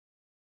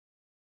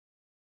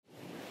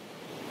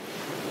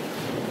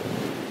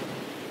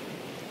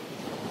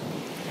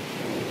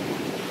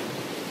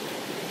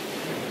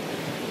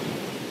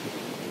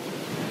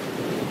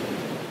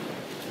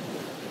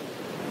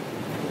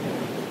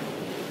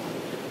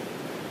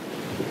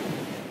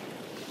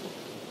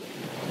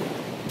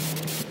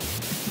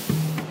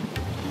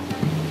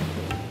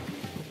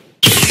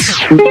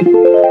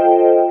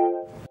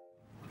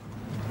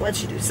What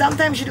she do?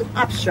 Sometimes she do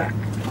abstract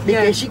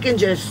because she can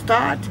just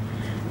start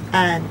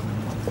and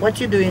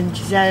what you're doing,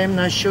 she said, I'm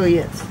not sure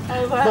yet.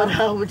 Oh wow. But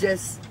I would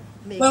just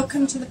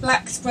Welcome to the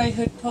Black Spray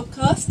Hood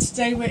podcast.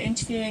 Today we're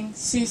interviewing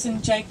Susan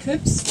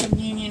Jacobs from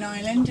Union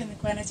Island in the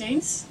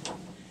Grenadines.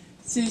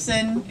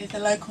 Susan is a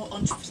local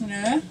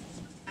entrepreneur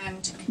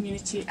and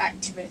community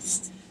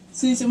activist.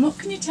 Susan, what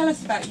can you tell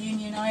us about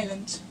Union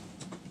Island?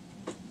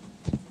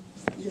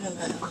 Union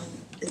Island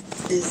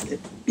is a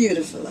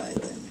beautiful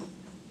island.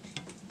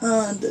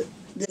 And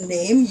the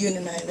name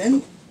Union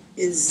Island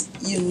is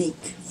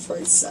unique for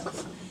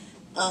itself.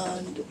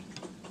 And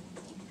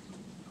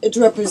it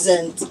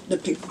represents the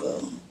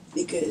people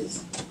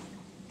because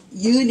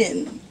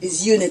union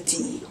is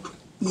unity.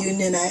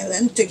 Union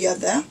Island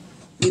together,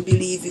 we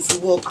believe if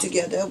we work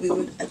together we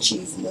would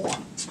achieve more.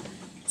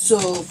 So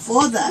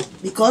for that,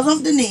 because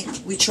of the name,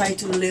 we try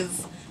to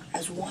live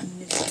as one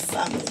knit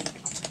family.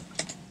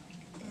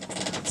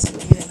 So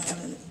Union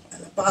Island,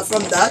 and apart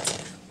from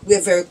that,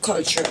 we're very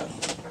cultural.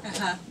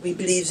 We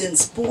believe in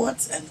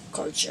sports and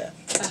culture.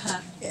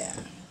 Yeah.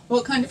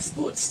 What kind of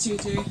sports do you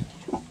do?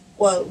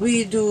 Well,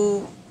 we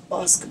do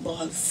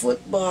basketball,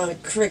 football,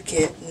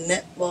 cricket,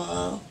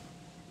 netball,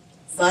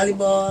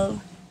 volleyball.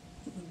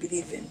 We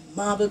believe in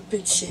marble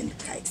pitching,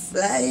 kite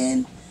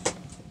flying,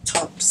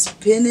 top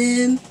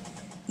spinning,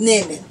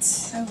 name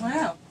it. Oh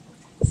wow.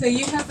 So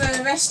you have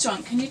a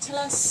restaurant. Can you tell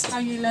us how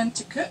you learned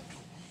to cook?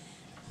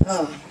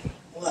 Oh,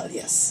 well,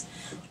 yes.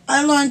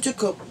 I learned to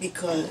cook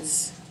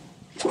because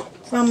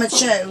from my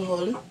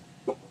childhood,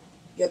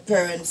 your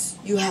parents,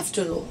 you have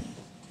to learn.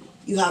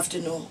 You have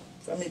to know.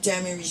 From the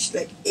time you reach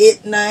like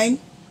 8, 9,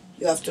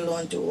 you have to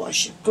learn to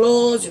wash your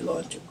clothes, you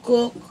learn to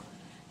cook,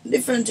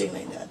 different things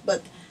like that.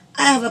 But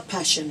I have a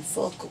passion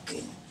for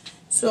cooking.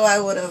 So I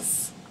would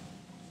have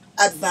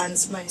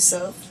advanced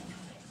myself.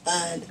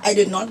 And I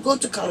did not go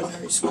to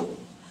culinary school,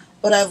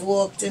 but I've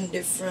worked in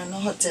different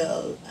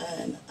hotels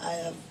and I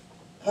have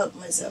helped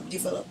myself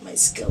develop my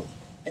skill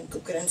in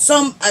cooking. And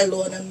some I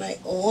learn on my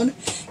own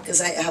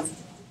because I have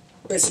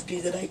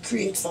recipes that I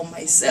create for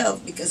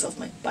myself because of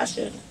my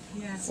passion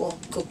for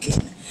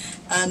cooking.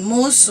 And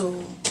more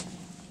so,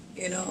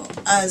 you know,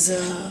 as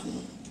a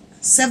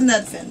Seventh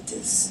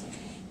Adventist,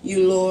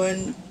 you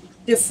learn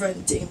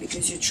different things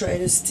because you try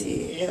to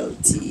stay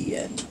healthy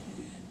and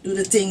do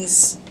the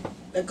things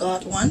that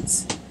God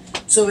wants.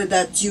 So with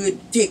that, you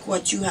would take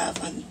what you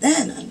have. And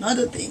then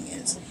another thing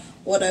is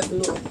what I've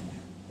learned.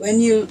 When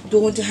you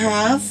don't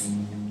have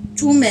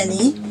too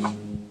many,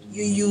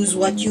 you use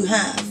what you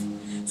have.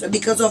 So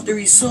because of the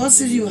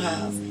resources you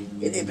have,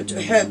 it's able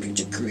to help you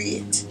to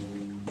create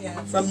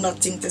from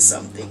nothing to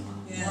something.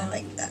 More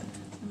like that.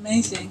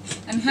 Amazing.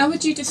 And how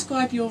would you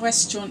describe your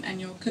restaurant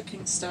and your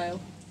cooking style?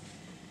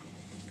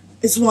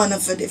 It's one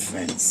of a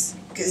difference.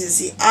 Because you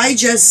see, I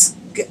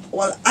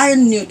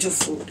am new to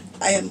food.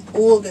 I am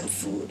old in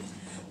food.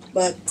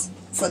 But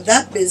for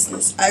that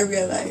business, I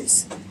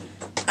realize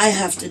I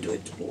have to do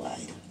it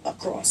wide,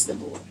 across the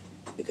board.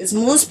 Because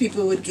most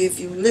people would give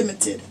you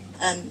limited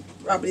and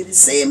probably the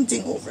same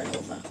thing over and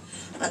over.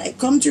 And I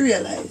come to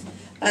realize,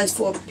 as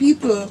for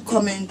people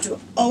coming to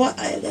our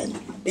island,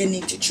 they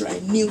need to try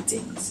new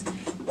things,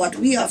 what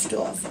we have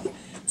to offer.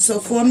 So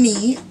for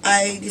me,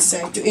 I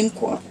decided to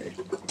incorporate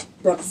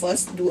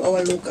breakfast, do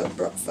our local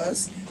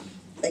breakfast.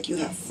 Like you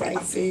have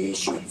fried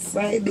fish, you have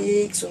fried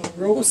bakes, or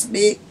roast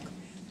bake,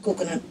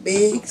 coconut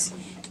bakes,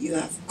 you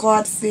have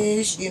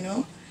codfish, you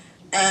know,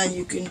 and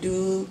you can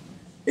do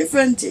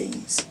different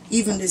things.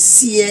 Even the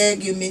sea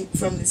egg you make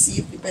from the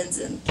sea, depends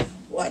on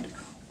what.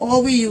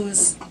 Or we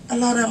use a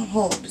lot of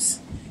herbs,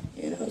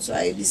 you know, so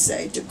I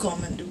decided to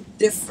come and do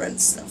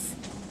different stuff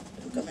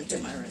and come into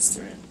my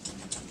restaurant.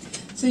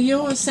 So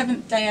you're a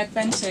Seventh-day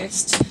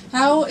Adventist.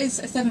 How is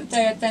a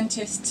Seventh-day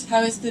Adventist,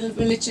 how is the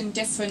religion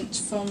different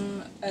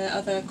from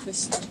other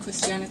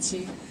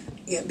Christianity?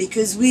 Yeah,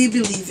 because we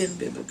believe in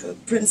biblical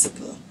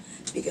principle.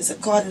 Because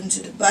according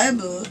to the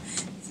Bible,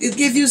 it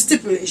gives you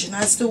stipulation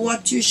as to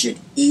what you should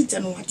eat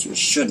and what you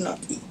should not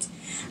eat.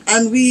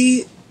 And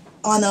we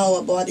honor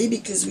our body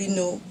because we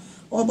know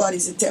our body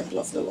is a temple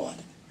of the Lord.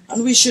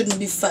 And we shouldn't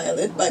defile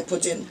it by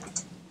putting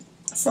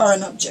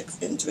foreign objects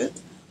into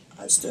it,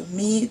 as to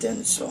meat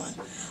and so on.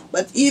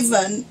 But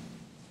even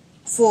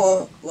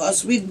for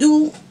us, we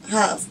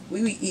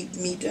eat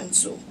meat and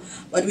so,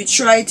 but we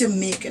try to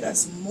make it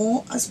as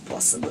more as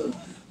possible,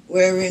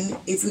 wherein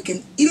if we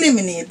can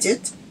eliminate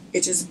it,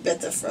 it is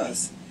better for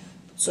us.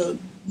 So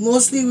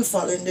mostly we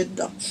follow in the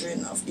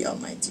doctrine of the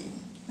Almighty.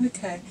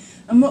 Okay.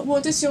 And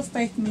what does your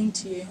faith mean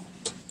to you?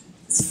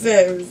 It's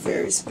very,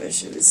 very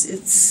special.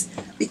 It's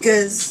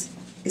because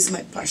it's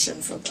my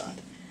passion for God.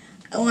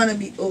 I want to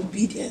be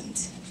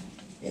obedient,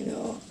 you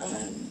know,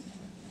 and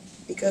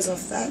because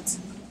of that,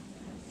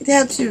 it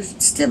helps you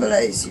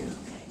stabilize you,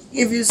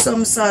 give you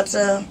some sort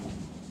of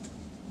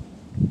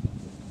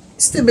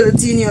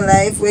stability in your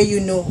life where you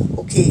know,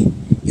 okay,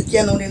 you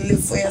can only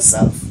live for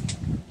yourself.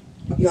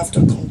 You have to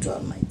come to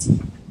Almighty.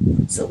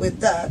 So with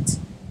that,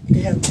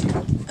 it helps you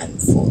and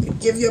it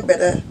gives you a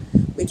better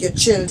with your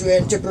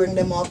children to bring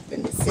them up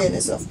in the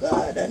fairness of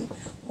God and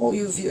how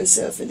you view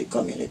yourself in the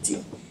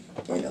community.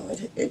 You know,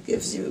 it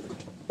gives you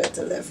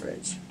better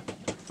leverage.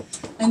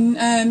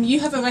 And you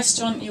have a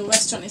restaurant, your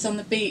restaurant is on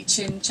the beach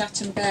in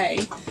Chatham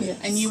Bay, Yes.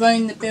 and you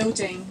own the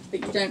building,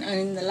 but you don't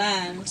own the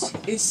land.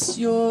 Is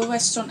your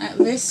restaurant at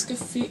risk of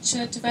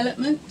future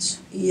development?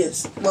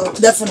 Yes, well,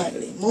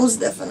 definitely, most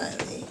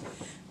definitely.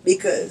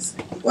 Because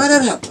what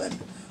had happened,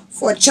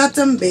 for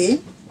Chatham Bay,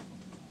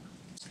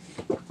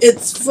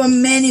 it's for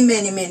many,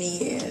 many,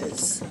 many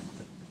years,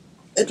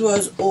 it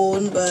was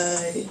owned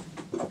by,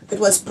 it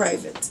was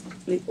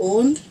privately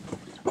owned,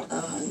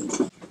 and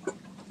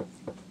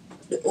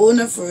the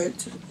owner for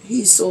it,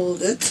 he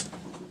sold it,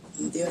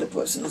 and the other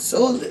person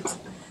sold it,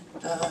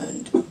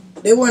 and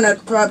they were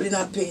not probably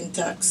not paying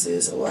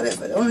taxes or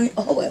whatever.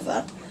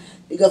 However,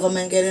 the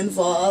government get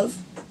involved,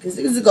 because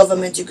if it's the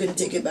government, you can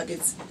take it back.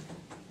 It's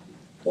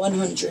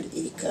 100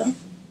 acre,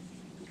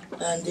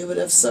 and they would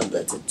have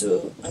sublet it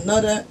to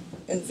another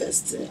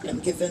investor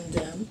and given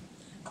them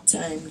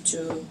time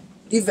to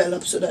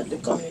develop so that the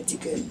community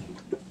can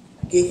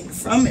gain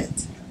from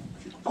it.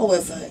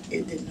 However,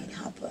 it did not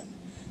happen.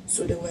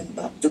 So they went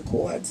back to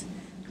court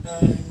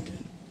and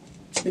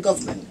the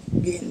government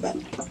gained back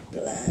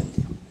the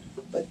land.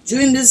 But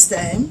during this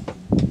time,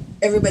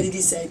 everybody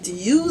decided to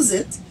use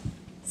it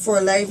for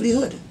a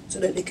livelihood so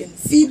that they can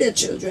feed their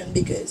children,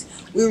 because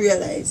we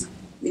realize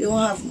we don't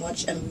have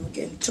much and we were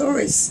getting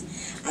tourists.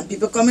 And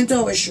people coming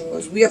to our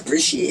shores, we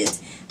appreciate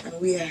and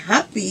we are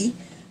happy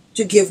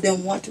to give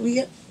them what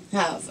we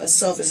have, a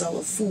service,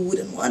 our food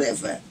and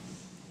whatever.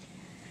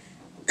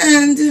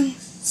 And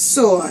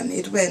so on,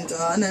 it went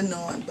on and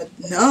on. But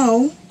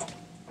now,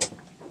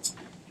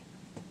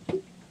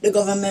 the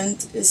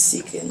government is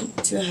seeking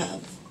to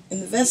have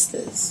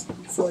investors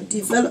for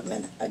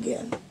development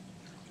again.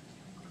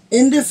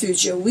 In the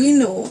future, we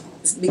know,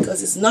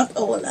 because it's not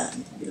our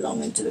land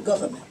belonging to the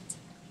government,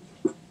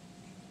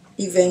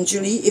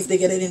 eventually, if they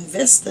get an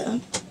investor,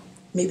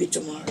 maybe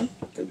tomorrow,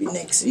 could be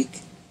next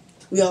week,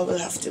 we all will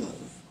have to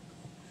move.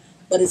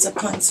 But it's a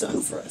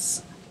concern for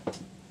us.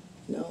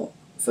 You know,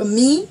 for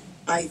me,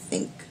 I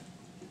think,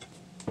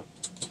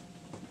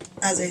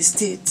 as I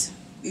state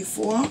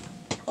before,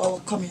 our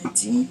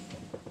community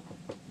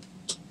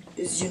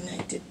is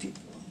united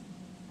people.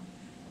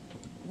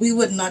 We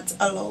would not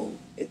allow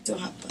it to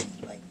happen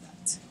like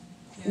that.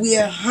 Yeah. We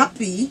are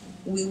happy,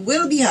 we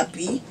will be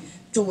happy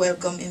to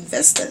welcome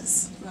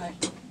investors,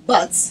 right,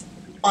 but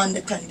on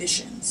the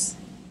conditions.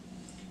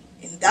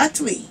 In that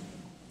way,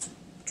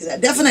 because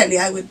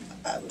I would,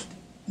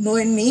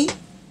 knowing me,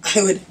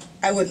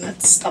 I would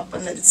not stop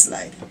and let it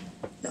slide.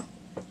 No,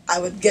 I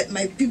would get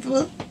my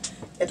people,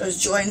 let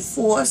us join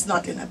force,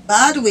 not in a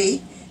bad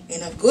way,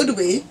 in a good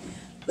way,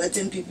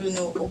 letting people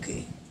know,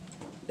 okay,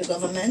 the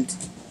government,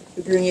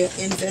 we bring you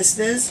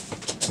investors,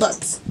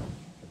 but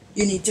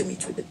you need to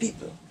meet with the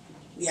people.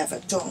 We have a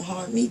town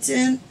hall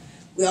meeting,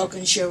 we all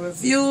can share our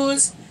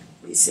views.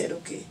 We said,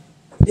 okay,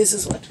 this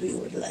is what we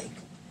would like.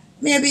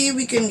 Maybe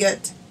we can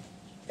get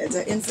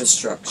better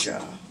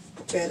infrastructure,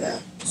 better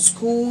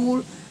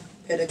school,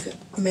 better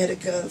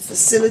medical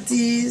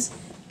facilities,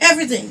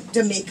 everything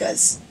to make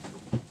us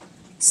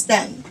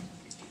stand.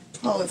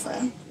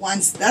 However,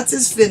 once that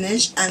is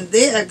finished and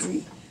they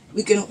agree,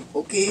 we can,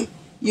 okay,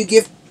 you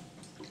give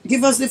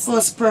us the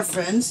first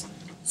preference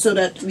so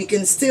that we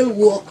can still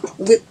work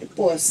with the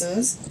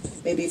persons,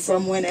 maybe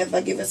from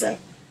whenever, give us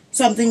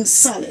something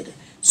solid.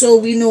 So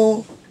we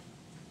know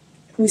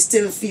we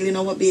still feeling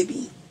our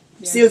baby,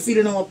 still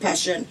feeling our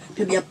passion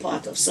to be a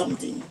part of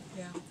something.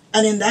 Yeah.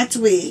 And in that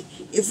way,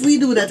 if we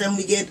do that and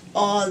we get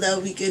all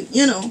that we can,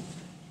 you know,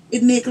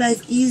 it make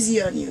life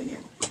easier on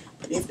Union.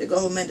 But if the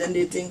government and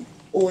they think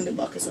own the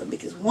buckets,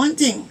 because one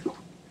thing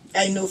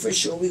I know for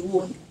sure we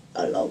won't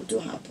allow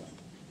to happen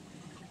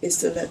is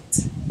to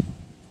let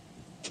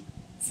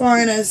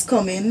foreigners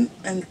come in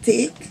and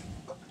take,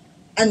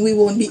 and we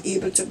won't be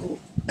able to go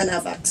and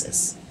have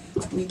access.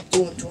 We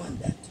don't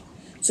want that.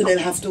 So they'll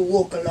have to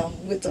walk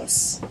along with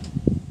us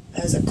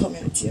as a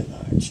community at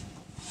large.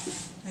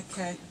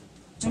 Okay,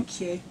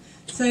 thank you.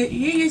 So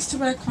you used to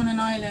work on an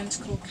island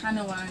called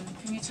Canouan.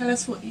 Can you tell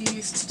us what you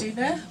used to do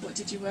there? What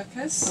did you work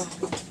as?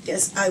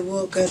 Yes, I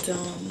work at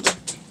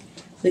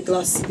the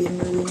Glossy Bay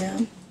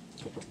Marina.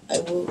 I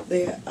work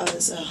there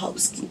as a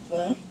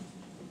housekeeper.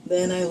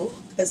 Then I work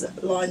as a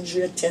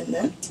laundry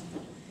attendant.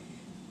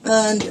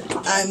 And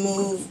I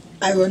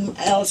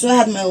also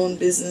had my own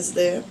business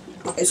there.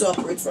 I used to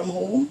operate from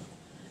home.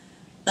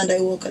 And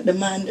I work at the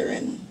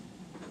Mandarin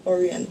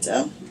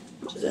Oriental.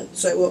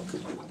 So I work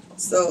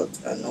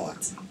south and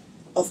north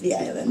of the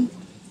island.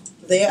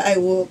 There I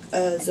work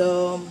as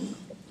a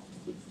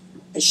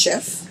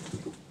chef,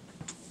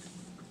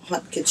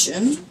 hot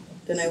kitchen.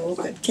 Then I work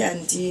at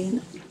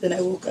canteen. Then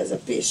I work as a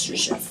pastry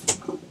chef.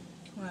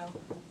 Wow,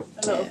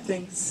 a lot of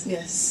things.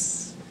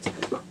 Yes.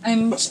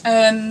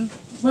 And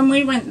when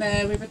we went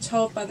there, we were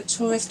told by the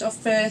tourist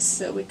office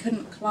that we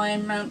couldn't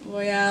climb Mount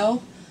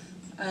Royal.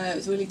 It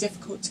was really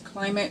difficult to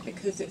climb it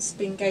because it's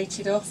been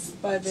gated off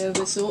by the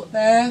resort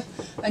there.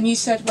 And you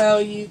said, well,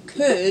 you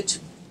could,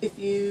 if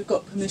you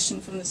got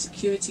permission from the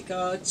security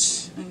guard,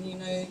 and you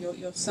know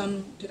your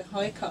son did a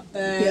hike up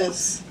there.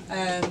 Yes.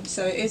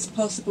 So it is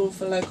possible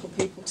for local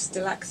people to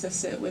still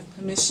access it with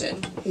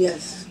permission.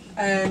 Yes.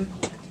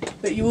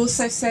 But you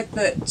also said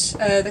that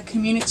the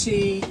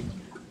community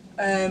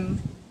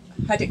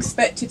had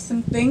expected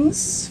some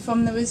things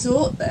from the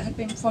resort that had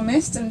been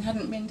promised and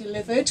hadn't been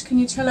delivered. Can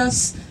you tell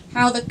us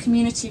how the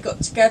community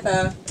got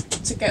together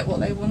to get what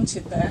they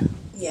wanted there?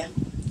 Yeah.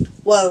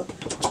 Well,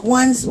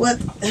 once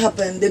what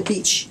happened, the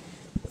beach,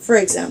 for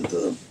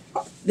example,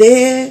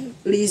 they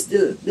leased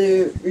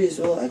the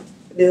resort,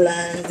 the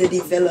land, they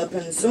develop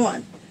and so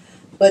on.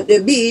 But the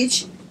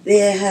beach,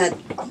 they had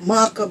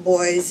marker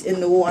buoys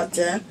in the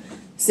water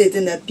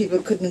stating that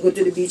people couldn't go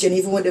to the beach, and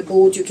even with the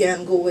boat you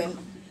can't go in.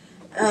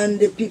 And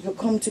the people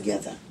come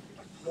together.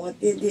 What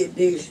they did,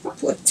 they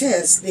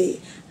protest,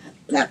 they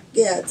had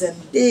placards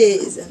and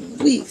days and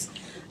weeks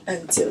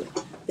until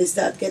they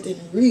start getting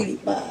really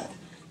bad.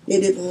 They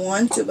didn't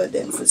want to, but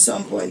then for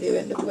some point they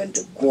went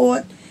to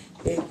court.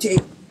 They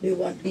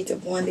beat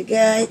up one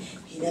guy.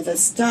 He never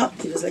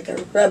stopped. He was like a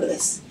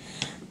rebellious.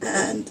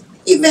 And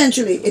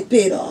eventually it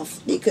paid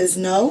off because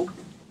now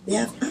they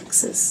have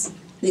access.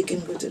 They can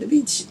go to the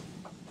beach.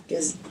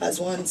 Because as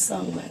one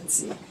songman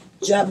said,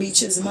 "Ja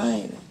beach is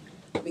mine.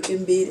 We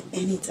can bathe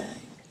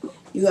anytime."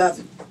 You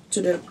have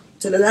to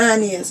the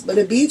land, yes, but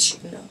the beach,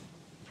 no.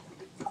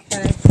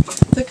 Okay.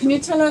 So can you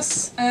tell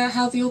us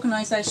how the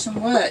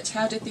organisation worked?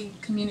 How did the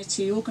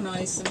community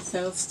organise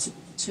themselves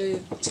to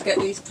get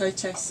these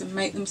protests and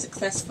make them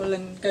successful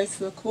and go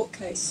through a court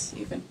case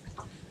even?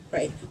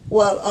 Right.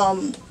 Well,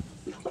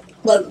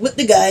 with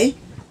the guy,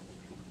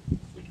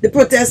 the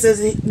protesters,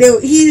 he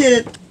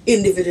did it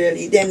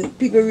individually. Then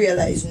people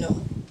realized,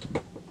 no,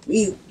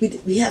 we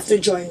have to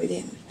join with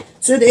him.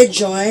 So they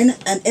joined,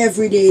 and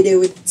every day they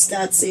would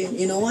start saying,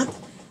 you know what?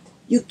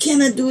 You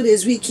cannot do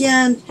this. You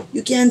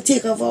can't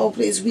take off our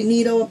place. We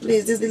need our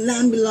place. The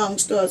land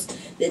belongs to us.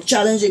 They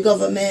challenge the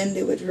government.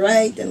 They would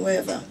write and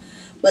whatever.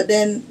 But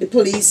then the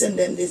police and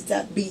them, they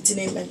start beating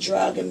him and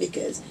dragging him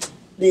because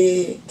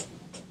the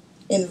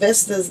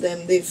investors,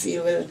 they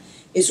feel, well,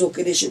 it's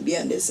okay, they should be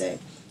on their side.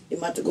 They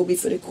might have to go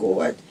before the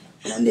court.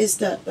 And they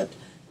start. But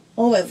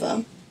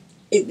however,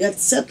 it got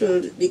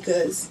settled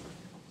because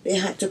they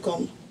had to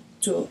come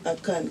to a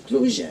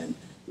conclusion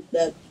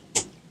that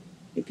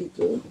the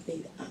people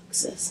need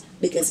access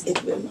because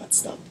it will not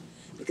stop.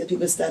 Because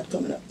people start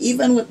coming up.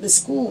 Even with the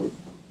school,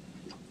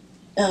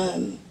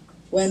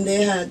 when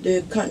they had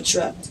the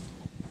contract,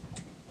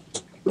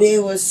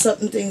 there was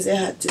certain things they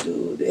had to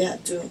do. They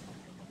had to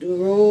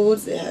do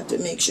roads, they had to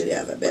make sure they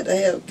have a better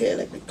health care,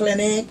 like the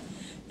clinic,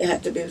 they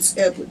had to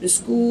help with the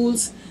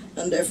schools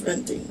and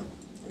different things.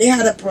 They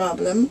had a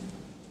problem,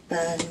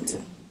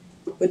 and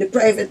with the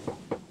private,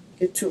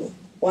 the two,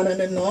 one in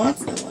the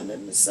north and one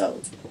in the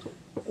south.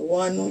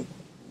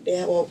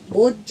 They were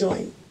both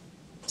joined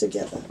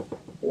together,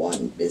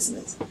 one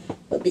business.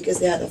 But because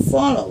they had a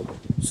fallout,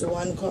 so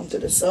one come to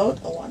the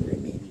south and one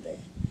remained there.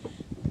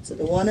 So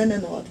the one in the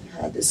north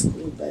had the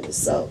school by the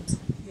south.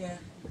 Yeah.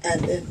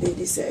 And then they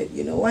decided,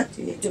 you know what,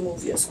 you need to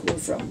move your school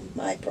from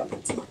my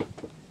property.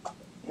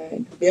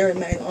 Right? Bear in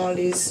mind, all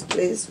these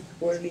places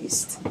were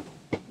leased.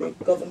 The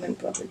government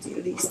property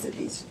leased to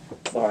these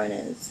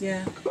foreigners.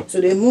 Yeah.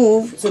 So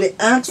they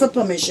asked for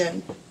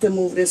permission to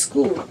move the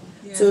school.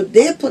 Yeah. So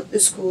they put the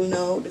school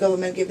now, the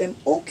government gave them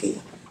okay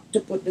to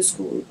put the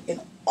school in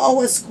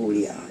our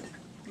schoolyard.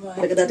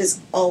 Right. Because that is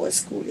our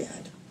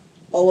schoolyard,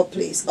 our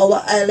place,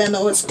 our island,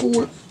 our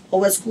school,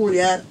 our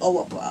schoolyard,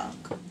 our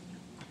park.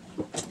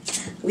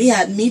 We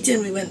had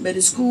meeting, we went by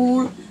the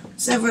school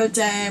several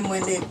times.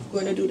 When they're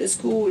going to do the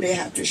school, they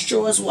have to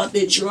show us what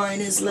the drawing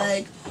is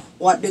like,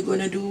 what they're going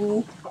to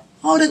do,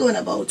 how they're going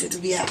about it.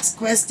 We ask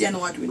questions,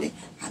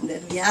 and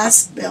then we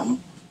ask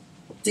them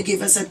to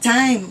give us a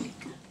time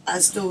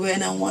as to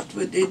when and what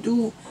would they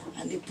do,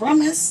 and they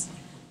promise.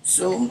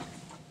 So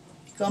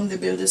come to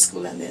build the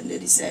school, and then they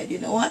decide, you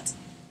know what,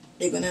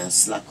 they're going to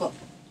slack up.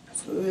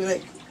 So we're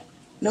like,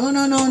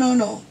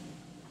 no.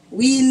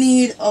 We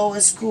need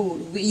our school.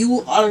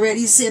 You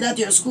already say that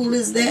your school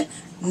is there?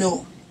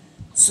 No.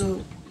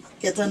 So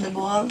get on the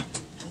ball,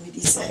 and we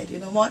decide, you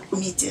know what,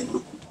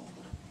 meeting.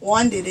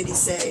 One day they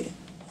decide,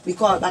 we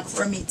call back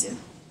for a meeting.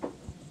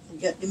 We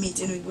get the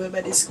meeting, we go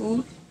by the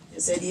school. They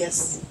said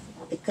yes.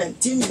 They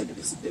continued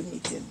the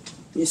meeting,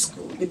 the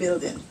school, the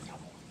building.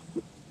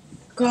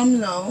 Come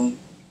now,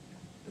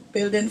 the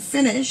building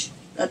finished.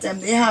 That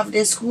time they have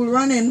their school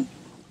running.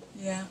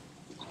 Yeah.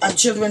 And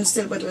children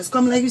still, but it was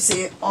come, like you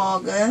say,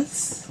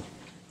 August.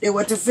 They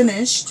were to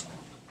finish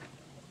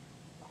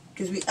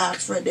because we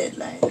asked for a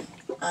deadline.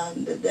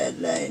 And the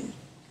deadline,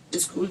 the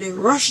school, they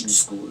rushed the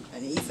school,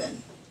 and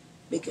even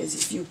because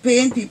if you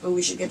paying people,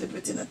 we should get it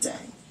within a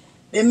time.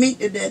 They meet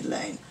the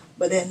deadline,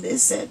 but then they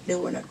said they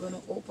were not going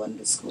to open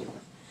the school.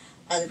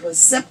 And it was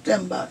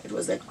September, it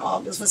was like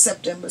August for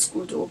September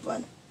school to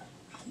open.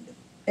 And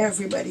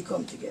everybody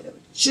come together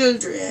with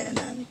children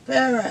and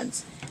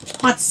parents,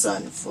 hot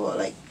sun for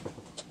like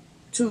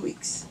 2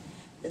 weeks.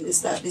 Then they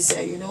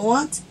say, you know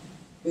what?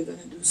 We're going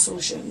to do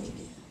social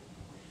media.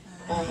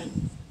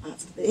 And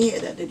after they hear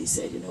that, they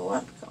decide, you know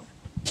what, come,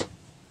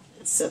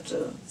 let's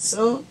settle.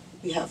 So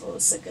we have our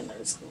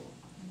secondary school.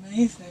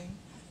 Amazing.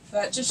 So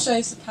that just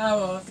shows the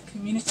power of the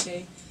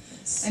community.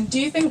 Yes. And do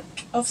you think,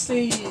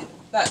 obviously,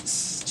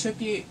 that's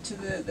tribute to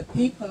the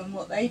people and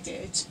what they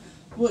did.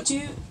 What do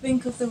you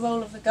think of the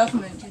role of the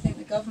government? Do you think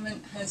the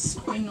government has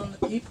been on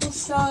the people's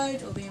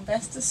side or the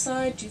investors'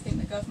 side? Do you think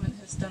the government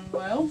has done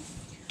well?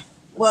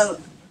 Well,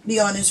 be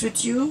honest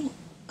with you,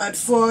 at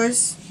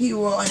first he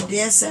was on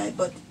their side,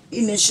 but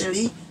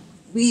initially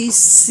we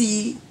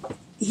see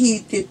he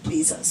did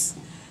please us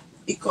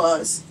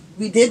because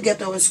we did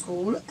get our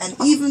school, and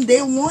even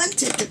they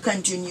wanted to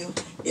continue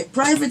their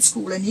private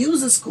school and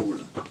use the school,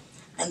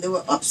 and they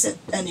were upset,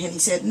 and he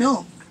said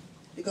no.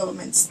 The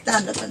government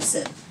stand up and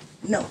said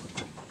no,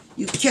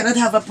 you cannot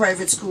have a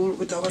private school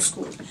with our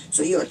school.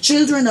 So your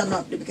children are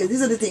not, because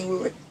these are the things we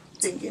were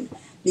thinking,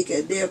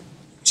 because their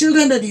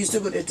children that used to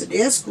go to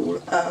their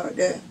school are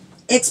the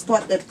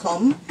export that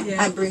come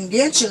and bring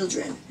their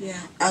children.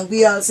 And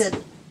we all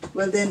said,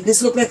 well then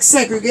this look like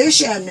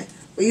segregation.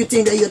 But you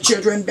think that your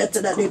children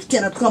better that they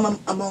cannot come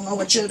among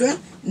our children?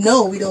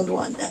 No, we don't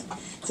want that.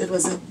 So it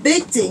was a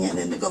big thing, and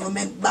then the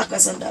government backed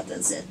us on that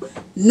and said,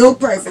 no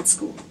private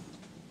school.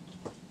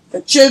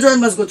 The children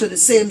must go to the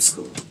same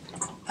school.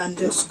 And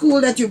the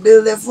school that you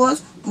build there for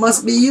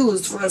must be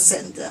used for a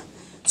center.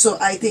 So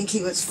I think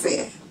he was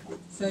fair.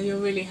 So you're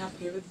really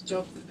happy with the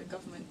job that the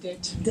government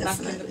did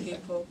backing the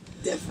people?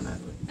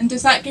 Definitely. And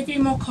does that give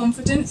you more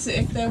confidence that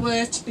if there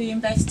were to be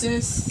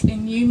investors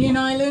in Union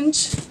Island,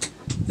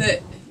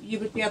 that you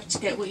would be able to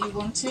get what you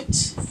wanted?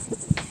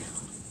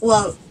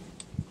 Well,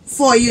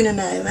 for Union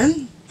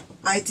Island,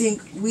 I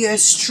think we are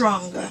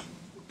stronger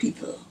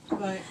people.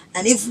 Right.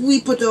 And if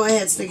we put our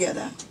heads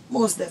together,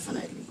 most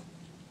definitely,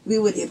 we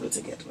would be able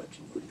to get what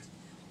we want.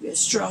 We are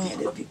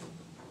strong-headed people.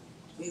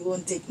 We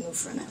won't take no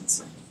for an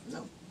answer.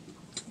 No.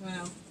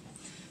 Wow.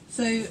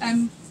 So,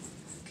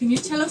 can you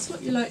tell us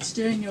what you like to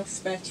do in your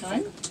spare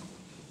time?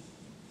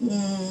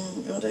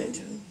 What I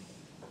do?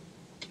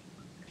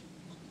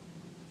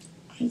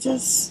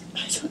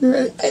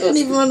 I don't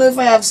even know if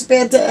I have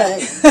spare time.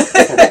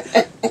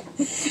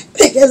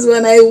 Because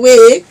when I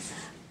wake,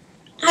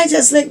 I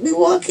just like be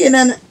walking,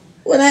 and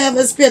when I have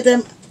a spare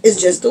time,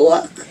 it's just to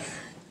walk.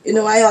 You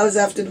know, I always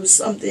have to do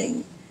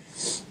something.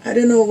 I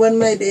don't know when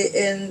my day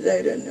ends,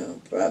 I don't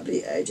know.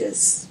 Probably I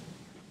just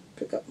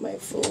pick up my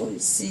phone,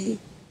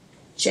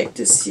 check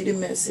to see the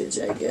message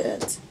I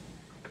get.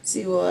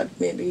 See what,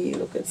 maybe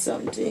look at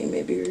something,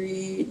 maybe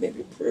read,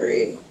 maybe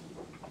pray,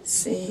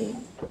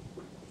 sing.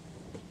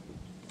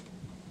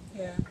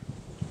 Yeah.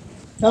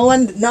 Now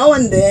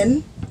and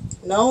then,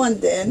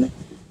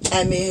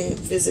 I may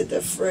visit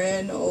a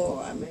friend,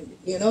 or I may,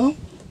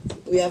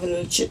 we have a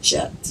little chit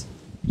chat.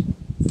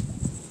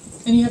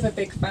 And you have a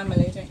big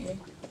family, don't you?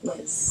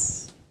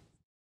 Yes.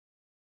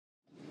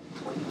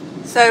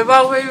 So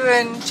while we were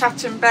in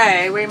Chatham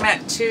Bay, we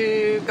met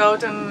two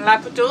golden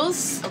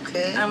Labradors.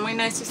 Okay. And we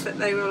noticed that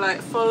they were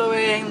like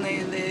following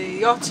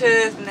the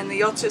otters, and then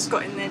the otters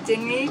got in their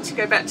dinghy to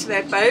go back to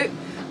their boat,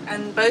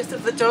 and both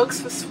of the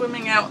dogs were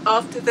swimming out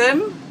after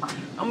them.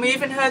 And we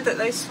even heard that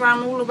they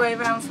swam all the way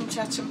around from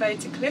Chatham Bay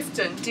to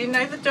Clifton. Do you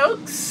know the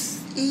dogs?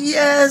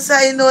 Yes,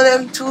 I know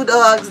them two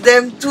dogs.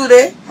 Them two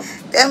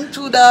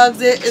dogs,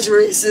 they is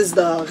racist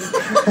dogs.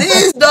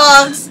 These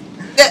dogs,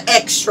 they're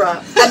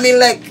extra. I mean,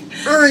 like,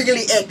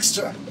 really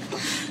extra.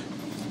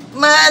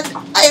 Man,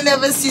 I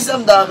never see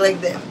some dog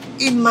like them.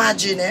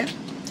 Imagine it.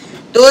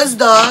 Those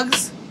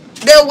dogs,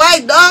 they're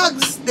white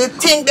dogs. They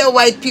think they're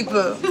white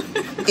people.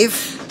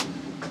 If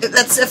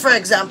let's say, for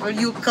example,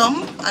 you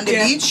come on the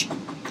beach,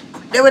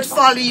 they would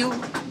follow you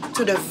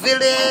to the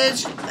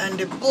village and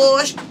the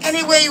bush,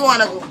 anywhere you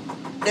want to go,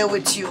 they're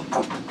with you.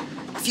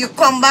 If you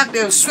come back,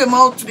 they'll swim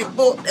out to the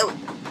boat.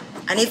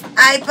 And if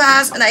I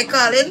pass and I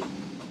call in,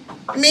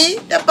 they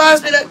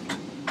pass me like,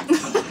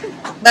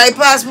 they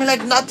pass me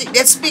like nothing.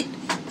 They speak,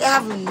 they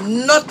have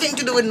nothing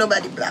to do with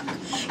nobody black.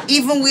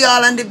 Even we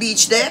all on the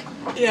beach there.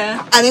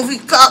 Yeah. And if we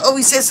call or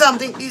we say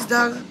something, these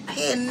dogs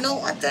pay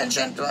no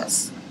attention to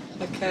us.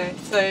 Okay,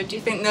 so do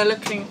you think they're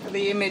looking for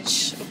the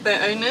image of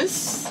their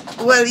owners?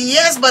 Well,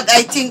 yes, but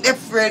I think they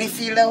really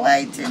feel they're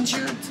white in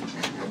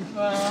truth.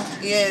 Wow.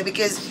 Yeah,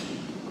 because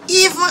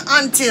even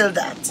until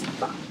that,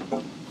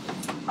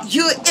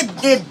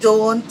 they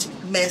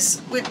don't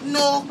mess with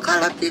no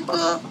color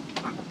people.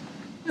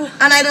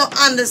 And I don't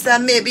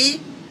understand,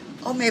 maybe,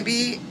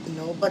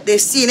 no, but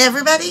they've seen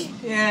everybody.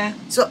 Yeah.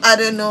 So I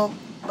don't know,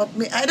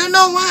 I don't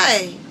know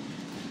why.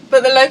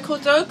 But the local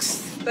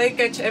dogs, they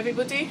go to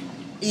everybody?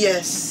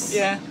 Yes.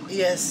 Yeah.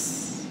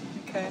 Yes.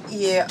 Okay.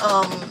 Yeah,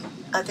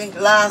 I think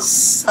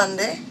last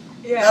Sunday,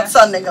 Yeah. not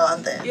Sunday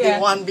gone there, Yeah.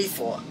 the one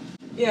before,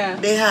 Yeah.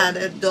 they had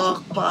a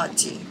dog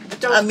party. A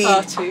dog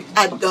party?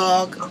 A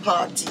dog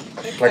party.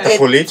 Okay. Like a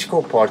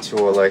political party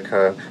or like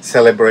a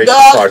celebration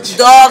party?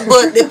 Dog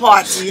birthday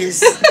party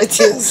is, it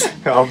is.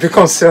 I'll be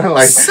concerned,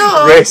 like So,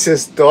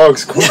 racist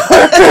dogs.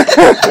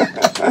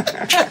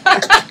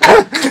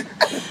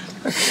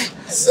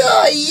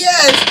 So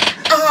yes,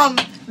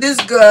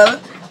 this girl,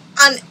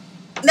 and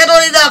not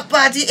only dog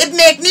party, it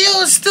make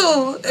news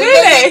too.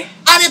 Really?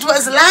 And it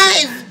was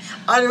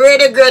live on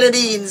Radio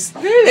Grenadines.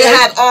 Really? They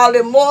had all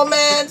the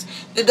moments.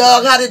 The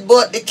dog had it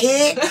bought the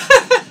cake.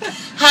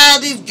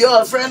 Had his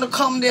girlfriend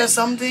come there or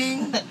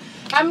something.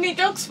 How many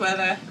dogs were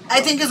there?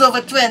 I think it's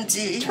over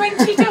 20.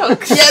 20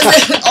 dogs?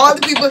 Yes, all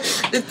the people.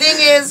 The thing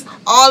is,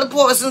 all the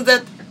persons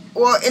that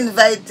were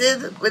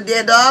invited with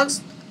their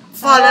dogs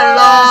followed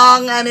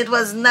along, and it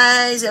was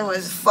nice, it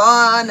was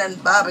fun,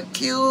 and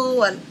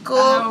barbecue, and cook.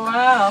 Oh,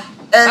 wow.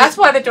 And That's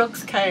why the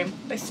dogs came.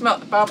 They smelt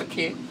the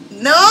barbecue.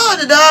 no,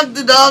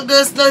 the dog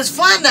does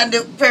fun, and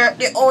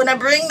the owner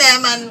bring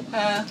them,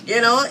 and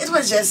you know, it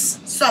was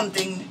just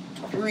something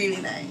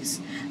really nice.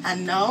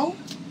 And now,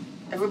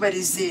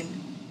 everybody's saying,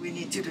 we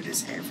need to do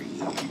this every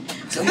year.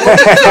 So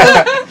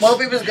more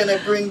people's gonna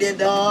bring their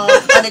dog,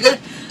 and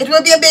it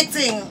will be a big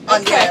thing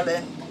on the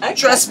island. Okay.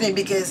 Trust me,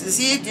 because you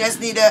see, you just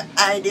need an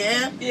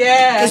idea.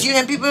 Yeah. Because you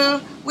and people,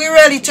 we're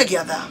really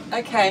together.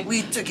 Okay.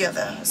 We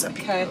together as a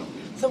people. Okay.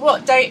 So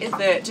what date is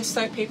it? Just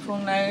so people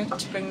know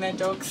to bring their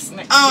dogs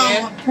next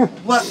year.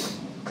 Well,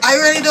 I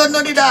really don't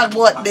know the dog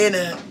what day.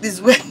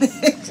 This when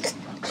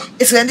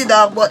it's when the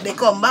dog what they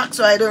come back,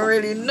 so I don't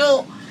really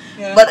know.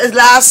 Yeah. But it's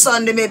last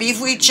Sunday, maybe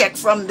if we check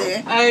from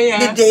there, Oh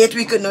yeah. the date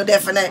we could know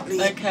definitely.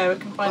 Okay, we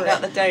can find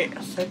out the date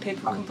so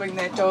people can bring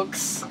their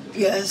dogs. And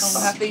Yes.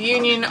 we'll have the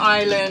Union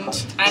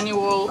Island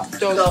annual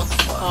dog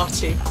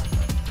party.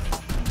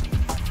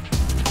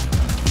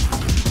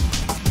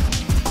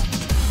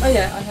 Oh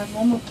yeah, I have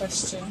one more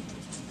question.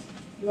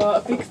 You are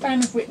a big fan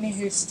of Whitney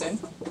Houston.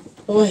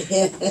 Oh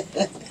yeah.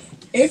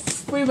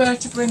 If we were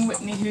to bring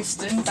Whitney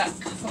Houston back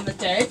from the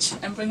dead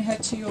and bring her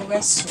to your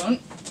restaurant,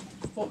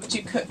 what would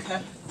you cook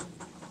her?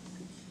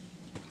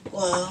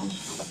 Well,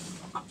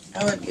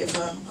 I would give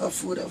her her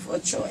food of her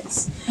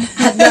choice.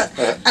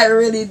 I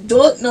really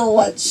don't know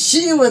what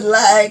she would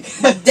like,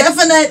 but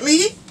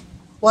definitely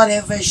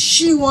whatever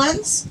she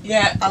wants,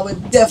 Yeah. I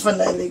would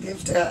definitely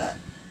give to her.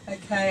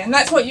 Okay, and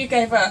that's what you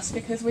gave us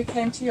because we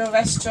came to your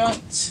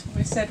restaurant.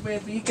 We said we're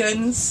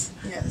vegans,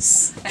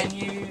 Yes. and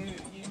you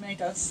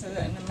made us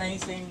an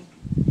amazing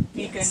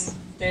vegan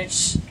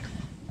dish.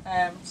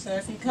 So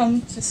if you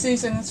come to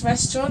Susan's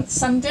restaurant,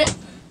 Sundip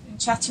in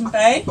Chatham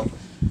Bay,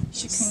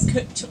 you can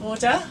cook to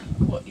order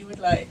what you would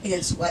like.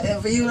 Yes,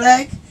 whatever you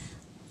like.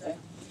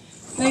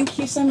 Thank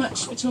you so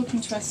much for talking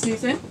to us,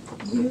 Susan.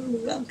 You're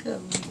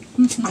welcome.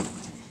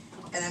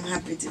 And I'm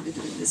happy to be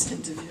doing this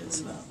interview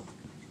as well.